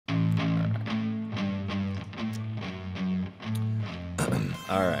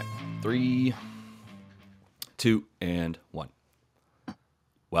All right. 3, 2, and 1.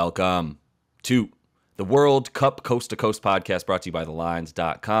 Welcome to the World Cup Coast to Coast podcast brought to you by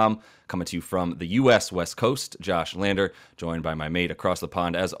thelines.com. Coming to you from the U.S. West Coast, Josh Lander, joined by my mate across the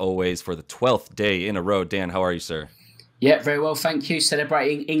pond, as always, for the 12th day in a row. Dan, how are you, sir? Yeah, very well, thank you.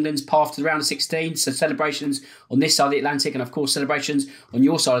 Celebrating England's path to the round of 16. So celebrations on this side of the Atlantic and, of course, celebrations on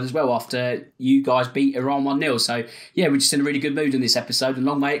your side as well after you guys beat Iran 1-0. So, yeah, we're just in a really good mood in this episode and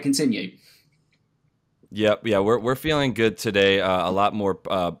long may it continue. Yep, yeah, we're feeling good today. A lot more,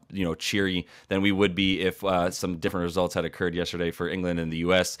 cheery than we would be if some different results had occurred yesterday for England and the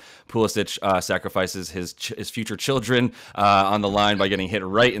U.S. Pulisic sacrifices his future children on the line by getting hit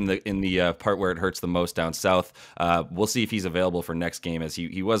right in the part where it hurts the most down south. We'll see if he's available for next game, as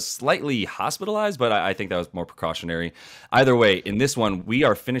he was slightly hospitalized, but I think that was more precautionary. Either way, in this one, we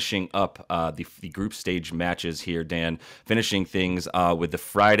are finishing up the group stage matches here, Dan. Finishing things with the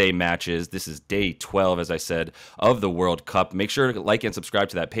Friday matches. This is day 12. As I said, of the World Cup. Make sure to like and subscribe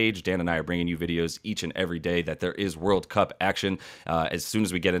to that page. Dan and I are bringing you videos each and every day that there is World Cup action. As soon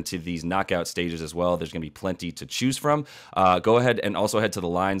as we get into these knockout stages as well, there's going to be plenty to choose from. Go ahead and also head to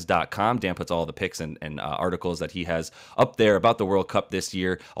thelines.com. Dan puts all the picks and articles that he has up there about the World Cup this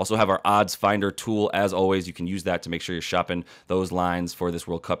year. Also have our odds finder tool. As always, you can use that to make sure you're shopping those lines for this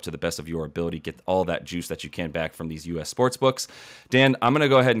World Cup to the best of your ability. Get all that juice that you can back from these U.S. sports books. Dan, I'm going to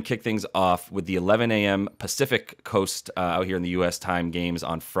go ahead and kick things off with the 11 a.m. Pacific Coast out here in the U.S. time games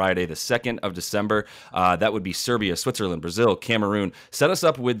on Friday, the 2nd of December. That would be Serbia, Switzerland, Brazil, Cameroon. Set us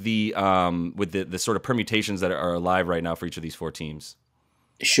up with the sort of permutations that are alive right now for each of these four teams.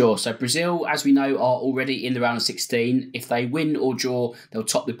 Sure. So Brazil, as we know, are already in the round of 16. If they win or draw, they'll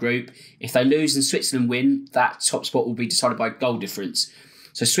top the group. If they lose and Switzerland win, that top spot will be decided by goal difference.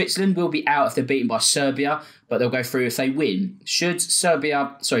 So Switzerland will be out if they're beaten by Serbia, but they'll go through if they win. Should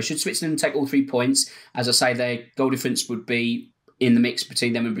Switzerland take all 3 points, as I say, their goal difference would be in the mix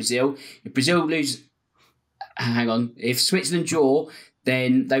between them and Brazil. If Switzerland draw,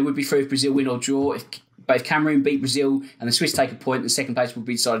 then they would be through if Brazil win or draw. If both Cameroon beat Brazil and the Swiss take a point, the second place will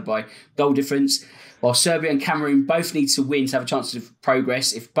be decided by goal difference. While Serbia and Cameroon both need to win to have a chance of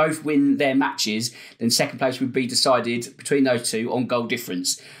progress. If both win their matches, then second place would be decided between those two on goal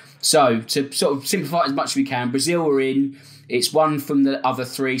difference. So, to sort of simplify it as much as we can, Brazil are in. It's one from the other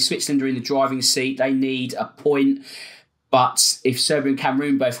three. Switzerland are in the driving seat. They need a point. But if Serbia and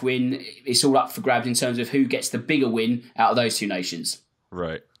Cameroon both win, it's all up for grabs in terms of who gets the bigger win out of those two nations.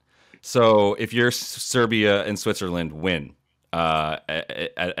 Right. So if you're Serbia and Switzerland win,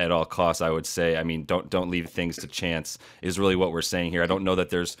 at all costs, I would say. I mean, don't leave things to chance is really what we're saying here. I don't know that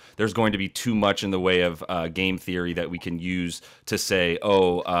there's going to be too much in the way of game theory that we can use to say,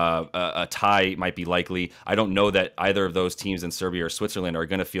 a tie might be likely. I don't know that either of those teams in Serbia or Switzerland are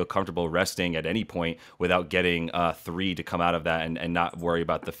going to feel comfortable resting at any point without getting 3 to come out of that and not worry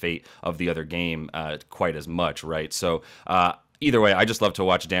about the fate of the other game quite as much, right? So either way, I just love to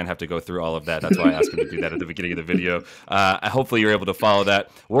watch Dan have to go through all of that. That's why I asked him to do that at the beginning of the video. Hopefully you're able to follow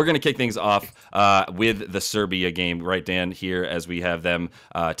that. We're going to kick things off with the Serbia game, right, Dan, here as we have them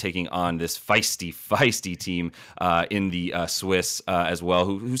taking on this feisty team in the Swiss as well,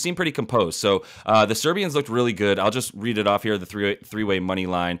 who seem pretty composed. So the Serbians looked really good. I'll just read it off here, the three-way money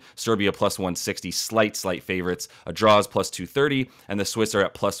line. Serbia plus 160, slight favorites. A draw is plus 230, and the Swiss are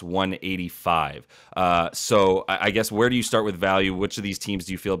at plus 185. So I guess where do you start with value? Which of these teams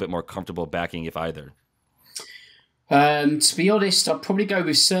do you feel a bit more comfortable backing, if either? To be honest, I'd probably go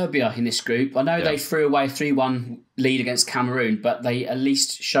with Serbia in this group. I know they threw away a 3-1 lead against Cameroon, but they at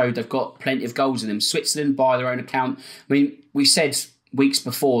least showed they've got plenty of goals in them. Switzerland, by their own account, I mean, we said weeks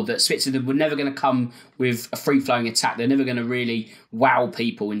before that Switzerland were never going to come with a free-flowing attack. They're never going to really wow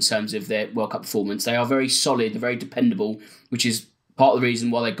people in terms of their World Cup performance. They are very solid, they're very dependable, which is part of the reason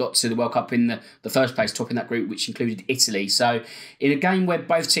why they got to the World Cup in the first place, topping that group, which included Italy. So in a game where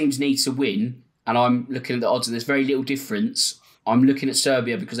both teams need to win, and I'm looking at the odds and there's very little difference, I'm looking at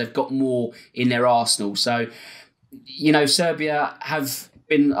Serbia because they've got more in their arsenal. So, Serbia have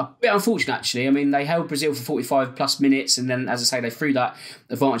been a bit unfortunate, actually. I mean, they held Brazil for 45 plus minutes, and then, as I say, they threw that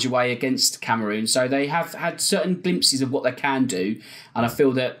advantage away against Cameroon. So they have had certain glimpses of what they can do, and I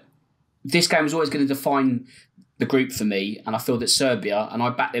feel that this game was always going to define the group for me, and I feel that Serbia, and I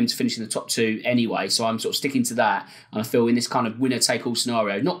backed them to finish in the top 2 anyway, so I'm sort of sticking to that, and I feel in this kind of winner-take-all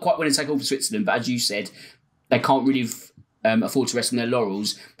scenario, not quite winner-take-all for Switzerland, but as you said, they can't really afford to rest on their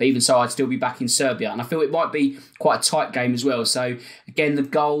laurels. But even so, I'd still be backing Serbia. And I feel it might be quite a tight game as well. So again, the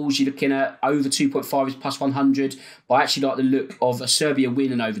goals, you're looking at over 2.5 is plus 100. But I actually like the look of a Serbia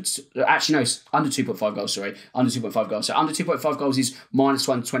win and under 2.5 goals, sorry. Under 2.5 goals. So under 2.5 goals is minus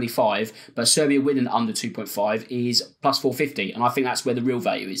 125. But Serbia winning under 2.5 is plus 450. And I think that's where the real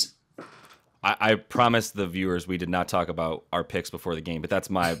value is. I promised the viewers we did not talk about our picks before the game, but that's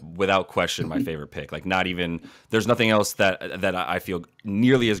without question, my favorite pick. Like, not even, there's nothing else that I feel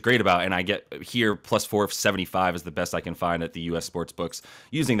nearly as great about. And I get here plus 475 is the best I can find at the US sports books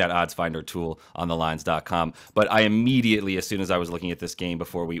using that odds finder tool on thelines.com. But I immediately, as soon as I was looking at this game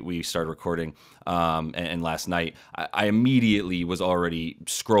before we started recording and last night, I immediately was already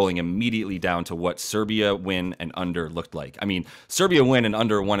scrolling immediately down to what Serbia win and under looked like. I mean, Serbia win and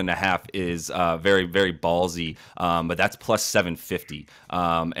under 1.5 is very, very ballsy, but that's plus 750.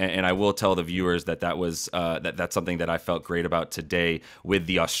 And I will tell the viewers that was that's something that I felt great about today with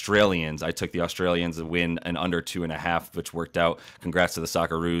the Australians. I took the Australians to win an under 2.5, which worked out. Congrats to the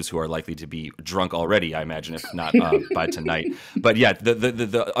Socceroos, who are likely to be drunk already, I imagine, if not by tonight. But yeah,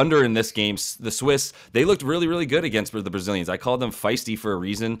 the under in this game, the Swiss, they looked really, really good against the Brazilians. I called them feisty for a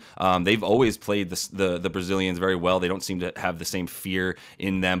reason. They've always played the Brazilians very well. They don't seem to have the same fear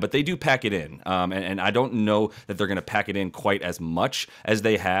in them, but they do pack it in. And I don't know that they're going to pack it in quite as much as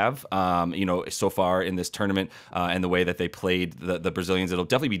they have, so far in this tournament, and the way that they played the Brazilians. It'll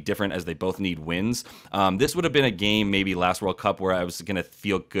definitely be different as they both need wins. This would have been a game maybe last World Cup where I was going to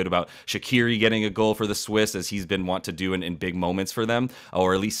feel good about Shaqiri getting a goal for the Swiss, as he's been wont to do in big moments for them,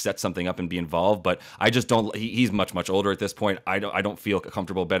 or at least set something up and be involved. But I just don't. He's much, much older at this point. I don't feel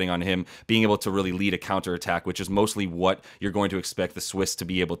comfortable betting on him being able to really lead a counterattack, which is mostly what you're going to expect the Swiss to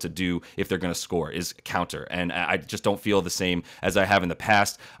be able to do if they're going to score, is counter. And I just don't feel the same as I have in the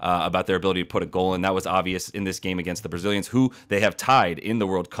past about their ability to put a goal. And that was obvious in this game against the Brazilians, who they have tied in the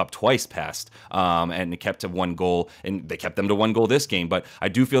World Cup twice past, and kept to one goal, and they kept them to one goal this game. But I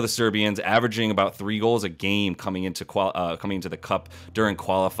do feel the Serbians averaging about 3 goals a game coming into the Cup during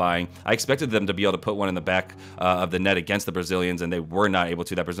qualifying. I expected them to be able to put one in the back of the net against the Brazilians, and they were not able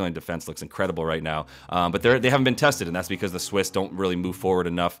to. That Brazilian defense looks incredible right now, but they haven't been tested, and that's because the Swiss don't really move forward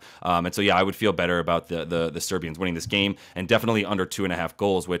enough. And so yeah, I would feel better about the Serbians winning this game, and definitely under 2.5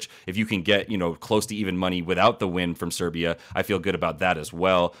 goals, which if you can get close to even money without the win from Serbia, I feel good about that as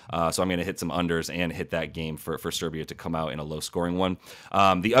well. So I'm going to hit some unders and hit that game for Serbia to come out in a low scoring one.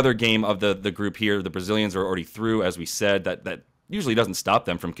 The other game of the group here, the Brazilians are already through, as we said. That usually doesn't stop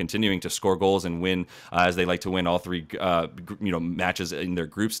them from continuing to score goals and win, as they like to win all 3 matches in their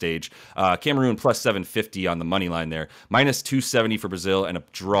group stage. Cameroon plus 750 on the money line there, minus 270 for Brazil, and a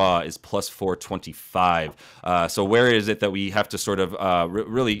draw is plus 425. So where is it that we have to sort of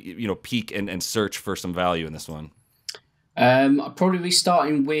really peek and search for some value in this one? I'll probably be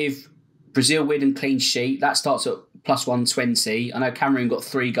starting with Brazil win and clean sheet. That starts at plus 120. I know Cameroon got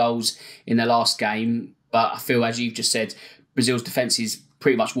 3 goals in their last game, but I feel, as you've just said, Brazil's defence is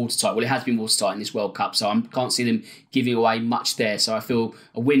pretty much watertight. Well, it has been watertight in this World Cup, so I can't see them giving away much there. So I feel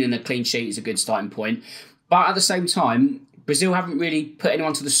a win and a clean sheet is a good starting point. But at the same time, Brazil haven't really put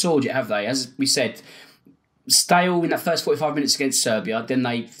anyone to the sword yet, have they? As we said, stale in that first 45 minutes against Serbia, then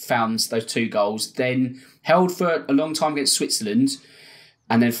they found those 2 goals, then held for a long time against Switzerland,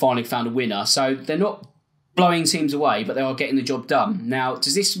 and then finally found a winner. So they're not blowing teams away, but they are getting the job done. Now,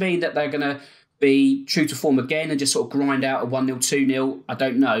 does this mean that they're going to be true to form again and just sort of grind out a 1-0, 2-0? I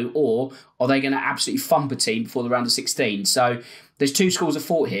don't know. Or are they going to absolutely thump a team before the round of 16? So there's 2 schools of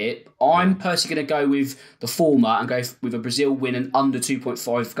thought here. I'm personally going to go with the former and go with a Brazil win and under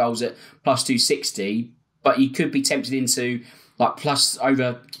 2.5 goals at plus 260. But you could be tempted into like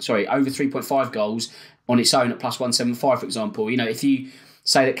over 3.5 goals on its own at plus 175, for example. If you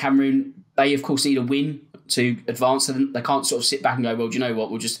say that Cameroon, they of course need a win to advance, and they can't sort of sit back and go, well, do you know what,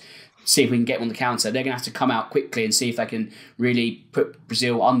 we'll just see if we can get on the counter. They're going to have to come out quickly and see if they can really put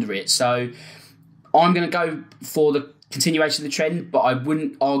Brazil under it. So I'm going to go for the continuation of the trend, but I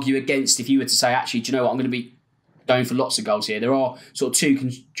wouldn't argue against if you were to say, actually, do you know what, I'm going to be going for lots of goals here. There are sort of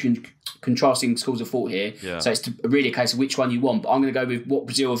 2 contrasting schools of thought here. Yeah. So it's really a case of which one you want, but I'm going to go with what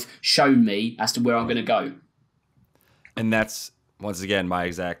Brazil have shown me as to where I'm going to go. And that's, once again, my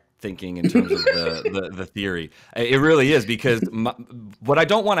exact thinking in terms of the theory. It really is, because what I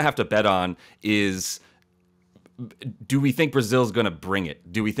don't want to have to bet on is do we think Brazil's going to bring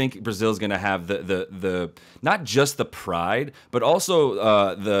it? Do we think Brazil's going to have the not just the pride, but also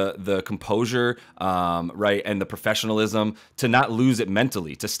the composure, right, and the professionalism to not lose it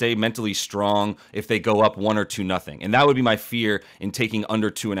mentally, to stay mentally strong if they go up 1 or 2-0? And that would be my fear in taking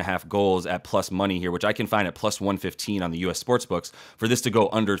under 2.5 goals at plus money here, which I can find at plus 115 on the U.S. sportsbooks for this to go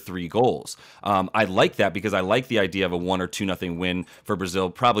under 3 goals. I like that because I like the idea of a 1 or 2-0 win for Brazil,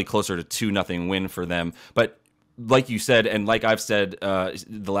 probably closer to 2-0 win for them, but like you said, and like I've said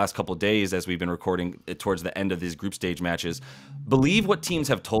the last couple of days as we've been recording towards the end of these group stage matches, believe what teams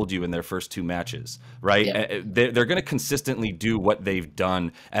have told you in their first 2 matches, right? Yeah. They're going to consistently do what they've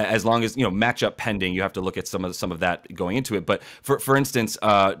done as long as, matchup pending. You have to look at some of that going into it. But for instance,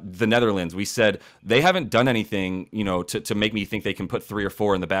 the Netherlands, we said they haven't done anything, to make me think they can put 3 or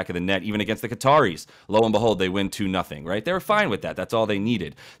 4 in the back of the net, even against the Qataris. Lo and behold, they win 2-0, right? They were fine with that. That's all they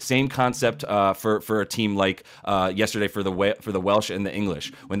needed. Same concept for a team like yesterday for the Welsh and the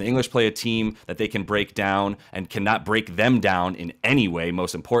English. When the English play a team that they can break down and cannot break them down in any way,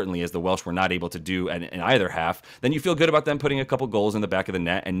 most importantly, as the Welsh were not able to do in either half, then you feel good about them putting a couple goals in the back of the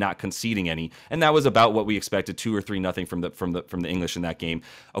net and not conceding any. And that was about what we expected, 2 or 3-0 from the English in that game.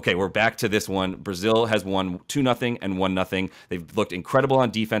 Okay, we're back to this one. Brazil has won 2-0 and 1-0. They've looked incredible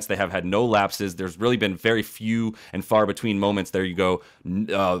on defense. They have had no lapses. There's really been very few and far between moments there you go,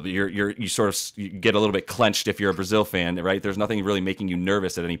 you sort of get a little bit clenched if you're a Brazil fan, right? There's nothing really making you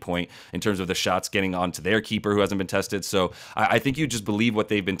nervous at any point in terms of the shots getting onto their keeper who hasn't been tested. So I think you just believe what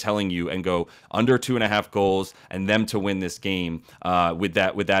they've been telling you and go under 2.5 goals and them to win this game with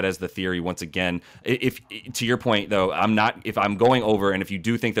that as the theory. Once again, if to your point though, if I'm going over and if you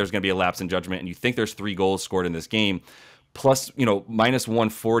do think there's going to be a lapse in judgment and you think there's 3 goals scored in this game, plus, minus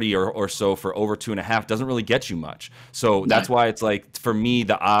 140 or so for over 2.5 doesn't really get you much. So that's why it's like, for me,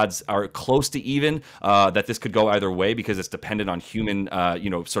 the odds are close to even that this could go either way because it's dependent on human,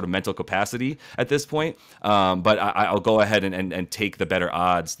 sort of mental capacity at this point. But I'll go ahead and take the better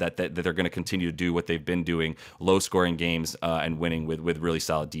odds that they're going to continue to do what they've been doing, low scoring games and winning with really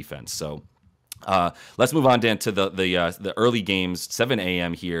solid defense. So let's move on, Dan, to the early games, 7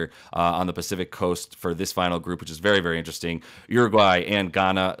 a.m. here on the Pacific Coast for this final group, which is very, very interesting. Uruguay and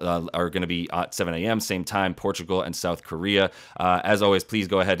Ghana are going to be at 7 a.m., same time, Portugal and South Korea. As always, please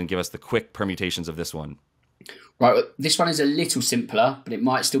go ahead and give us the quick permutations of this one. Right, this one is a little simpler, but it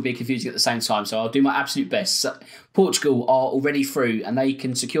might still be confusing at the same time, so I'll do my absolute best. So, Portugal are already through, and they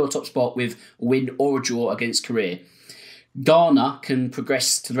can secure top spot with a win or a draw against Korea. Ghana can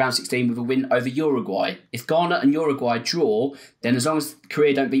progress to the round 16 with a win over Uruguay. If Ghana and Uruguay draw, then as long as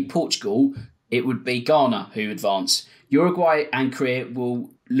Korea don't beat Portugal, it would be Ghana who advance. Uruguay and Korea will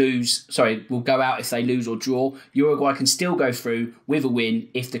go out if they lose or draw. Uruguay can still go through with a win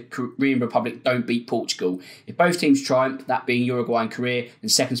if the Korean Republic don't beat Portugal. If both teams triumph, that being Uruguay and Korea, then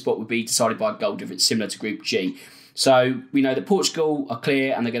second spot would be decided by a goal difference, similar to Group G. So we know that Portugal are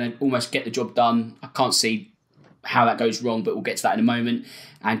clear and they're going to almost get the job done. I can't see how that goes wrong, but we'll get to that in a moment.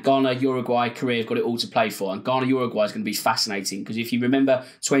 And Ghana, Uruguay, Korea have got it all to play for. And Ghana, Uruguay is going to be fascinating because if you remember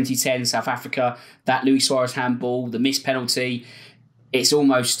 2010 South Africa, that Luis Suarez handball, the missed penalty, it's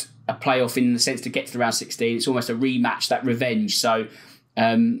almost a playoff in the sense to get to the round 16. It's almost a rematch, that revenge. So,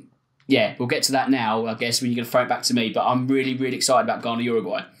 we'll get to that now, I guess, when you're going to throw it back to me. But I'm really, really excited about Ghana,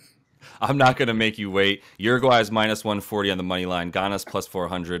 Uruguay. I'm not going to make you wait. Uruguay is minus 140 on the money line. Ghana's plus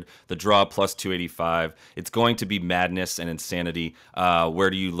 400. The draw plus 285. It's going to be madness and insanity. Where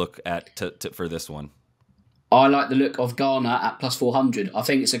do you look at for this one? I like the look of Ghana at plus 400. I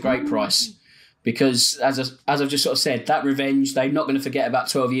think it's a great price because, as I've just sort of said, that revenge, they're not going to forget about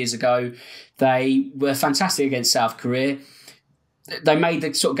 12 years ago. They were fantastic against South Korea. They made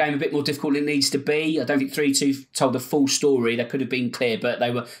the sort of game a bit more difficult than it needs to be. I don't think 3-2 told the full story. They could have been clear, but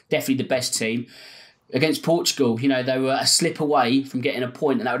they were definitely the best team. Against Portugal, they were a slip away from getting a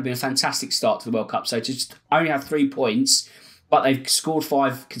point, and that would have been a fantastic start to the World Cup. So to just only have 3 points, but they've scored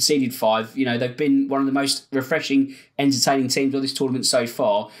 5, conceded 5. They've been one of the most refreshing, entertaining teams of this tournament so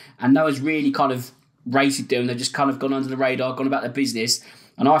far, and no one's really kind of rated them. They've just kind of gone under the radar, gone about their business.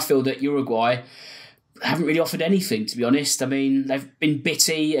 And I feel that Uruguay haven't really offered anything, to be honest. I mean, they've been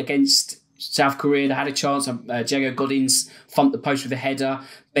bitty against South Korea. They had a chance. Diego Godin's thumped the post with a header.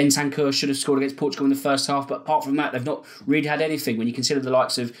 Bentancur should have scored against Portugal in the first half, but apart from that, they've not really had anything. When you consider the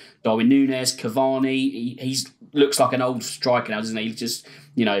likes of Darwin Núñez, Cavani, he looks like an old striker now, doesn't he? Just,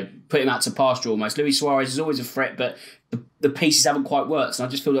 put him out to pasture almost. Luis Suarez is always a threat, but the pieces haven't quite worked. And I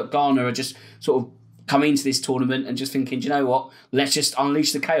just feel that Ghana are just sort of coming into this tournament and just thinking, do you know what? Let's just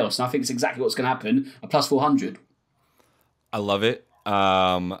unleash the chaos. And I think it's exactly what's going to happen. A plus 400. I love it.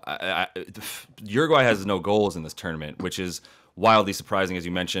 Uruguay has no goals in this tournament, which is wildly surprising, as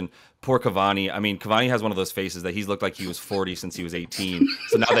you mentioned. Poor Cavani. I mean, Cavani has one of those faces that he's looked like he was 40 since he was 18.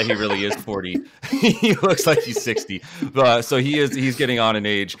 So now that he really is 40, he looks like he's 60. So he's getting on in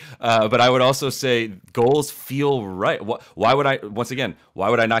age. But I would also say goals feel right. Why would I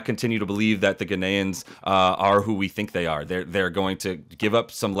not continue to believe that the Ghanaians are who we think they are? They're going to give up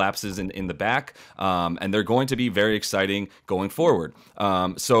some lapses in the back, and they're going to be very exciting going forward.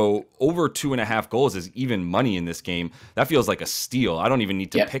 So over 2.5 goals is even money in this game. That feels like a steal. I don't even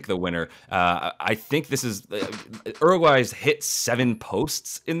need to pick the winner. I think this is Uruguay's hit 7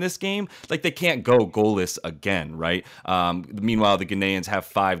 posts in this game. Like, they can't go goalless again, right? Meanwhile, the Ghanaians have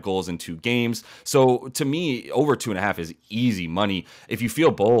 5 goals in 2 games. So to me, over 2.5 is easy money. If you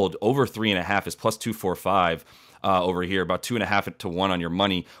feel bold, over 3.5 is plus 245. Over here, about 2.5 to 1 on your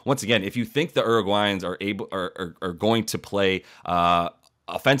money. Once again, if you think the Uruguayans are going to play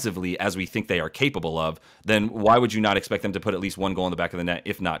offensively as we think they are capable of, then why would you not expect them to put at least 1 goal in the back of the net,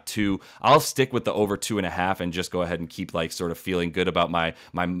 if not 2? I'll stick with the over 2.5 and just go ahead and keep like sort of feeling good about my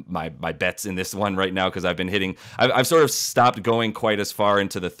bets in this one right now, because I've sort of stopped going quite as far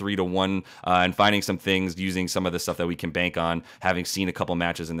into the 3-1 and finding some things using some of the stuff that we can bank on, having seen a couple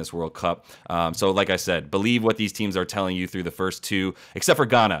matches in this World Cup. So like I said, believe what these teams are telling you through the first 2, except for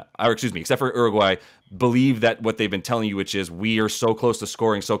except for Uruguay. Believe that what they've been telling you, which is we are so close to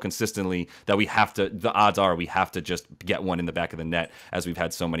scoring so consistently that we have to just get 1 in the back of the net, as we've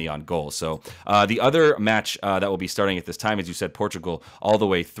had so many on goal. So the other match that will be starting at this time, as you said, Portugal all the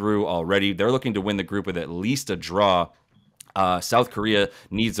way through already. They're looking to win the group with at least a draw. South Korea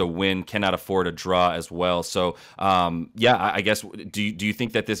needs a win, cannot afford a draw as well. So, I guess, do you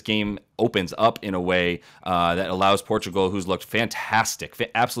think that this game opens up in a way that allows Portugal, who's looked fantastic,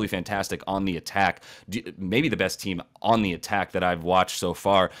 absolutely fantastic on the attack, maybe the best team on the attack that I've watched so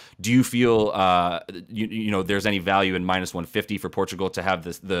far? Do you feel there's any value in minus 150 for Portugal to have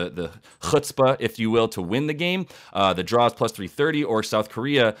the chutzpah, if you will, to win the game? The draw is plus 330, or South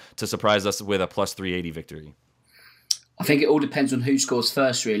Korea to surprise us with a plus 380 victory? I think it all depends on who scores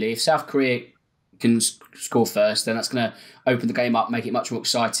first, really. If South Korea can score first, then that's going to open the game up, make it much more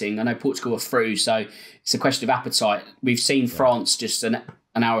exciting. I know Portugal are through, so it's a question of appetite. We've seen France just an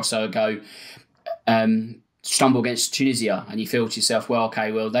hour or so ago stumble against Tunisia, and you feel to yourself, well,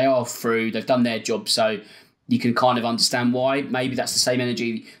 okay, well, they are through, they've done their job, so you can kind of understand why. Maybe that's the same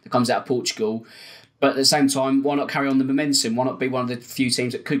energy that comes out of Portugal. But at the same time, why not carry on the momentum? Why not be one of the few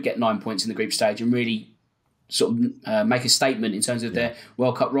teams that could get 9 points in the group stage and really sort of make a statement in terms of their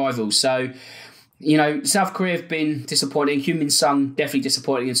World Cup rivals? So, South Korea have been disappointing. Heung-min Son definitely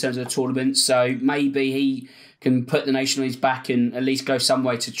disappointing in terms of the tournament. So maybe he can put the nation on his back and at least go some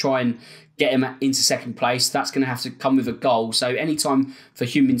way to try and get him into second place. That's going to have to come with a goal. So anytime for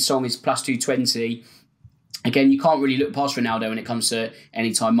Heung-min Son is plus 220. Again, you can't really look past Ronaldo when it comes to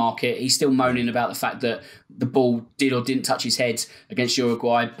anytime market. He's still moaning about the fact that the ball did or didn't touch his head against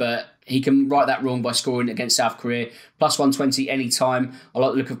Uruguay, but he can right that wrong by scoring against South Korea. Plus 120 anytime. I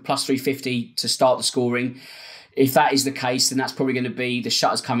like the look of plus 350 to start the scoring. If that is the case, then that's probably going to be the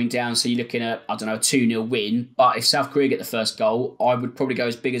shutters coming down. So you're looking at, a 2-0 win. But if South Korea get the first goal, I would probably go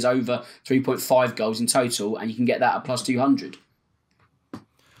as big as over 3.5 goals in total, and you can get that at plus 200.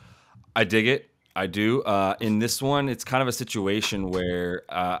 I dig it. I do. In this one, it's kind of a situation where,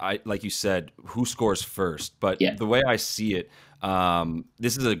 like you said, who scores first? But the way I see it,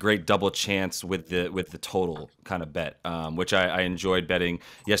 this is a great double chance with the total kind of bet, which I enjoyed betting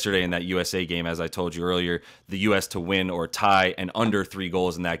yesterday in that USA game. As I told you earlier, the US to win or tie and under 3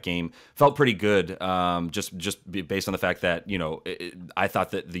 goals in that game felt pretty good. Just based on the fact that I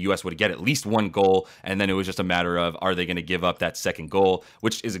thought that the US would get at least 1 goal, and then it was just a matter of, are they going to give up that second goal,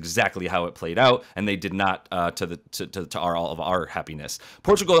 which is exactly how it played out, and they did not to all of our happiness.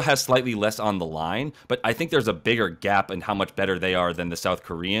 Portugal has slightly less on the line, but I think there's a bigger gap in how much better they are than the South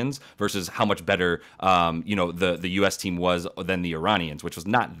Koreans versus how much better the US team was than the Iranians, which was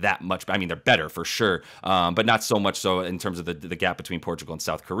not that much. I mean, they're better for sure, but not so much so in terms of the gap between Portugal and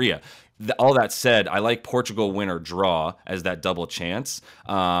South Korea. All that said, I like Portugal win or draw as that double chance.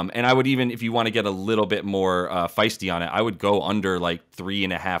 And I would even, if you want to get a little bit more feisty on it, I would go under like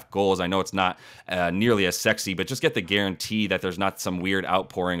 3.5 goals. I know it's not nearly as sexy, but just get the guarantee that there's not some weird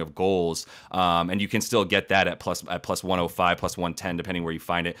outpouring of goals. And you can still get that at plus 105, plus 110, depending where you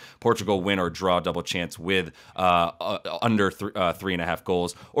find it. Portugal win or draw double chance with under 3.5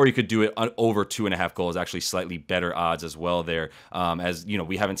 goals. Or you could do it over 2.5 goals, actually slightly better odds as well there. As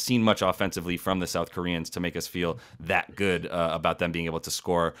we haven't seen much offensively from the South Koreans to make us feel that good about them being able to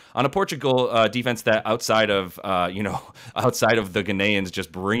score on a Portugal defense that outside of outside of the Ghanaians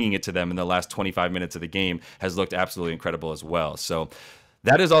just bringing it to them in the last 25 minutes of the game has looked absolutely incredible as well. So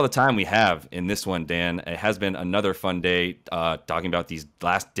that is all the time we have in this one, Dan. It has been another fun day talking about these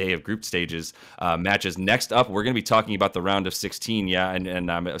last day of group stages matches. Next up, we're going to be talking about the round of 16. Yeah,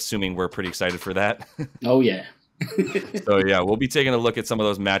 and I'm assuming we're pretty excited for that. Oh, yeah. So, yeah, we'll be taking a look at some of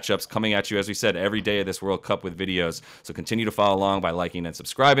those matchups coming at you, as we said, every day of this World Cup with videos. So continue to follow along by liking and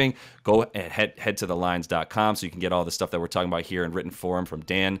subscribing. Go and head to thelines.com so you can get all the stuff that we're talking about here in written form from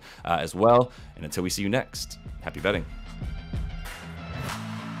Dan as well. And until we see you next, happy betting.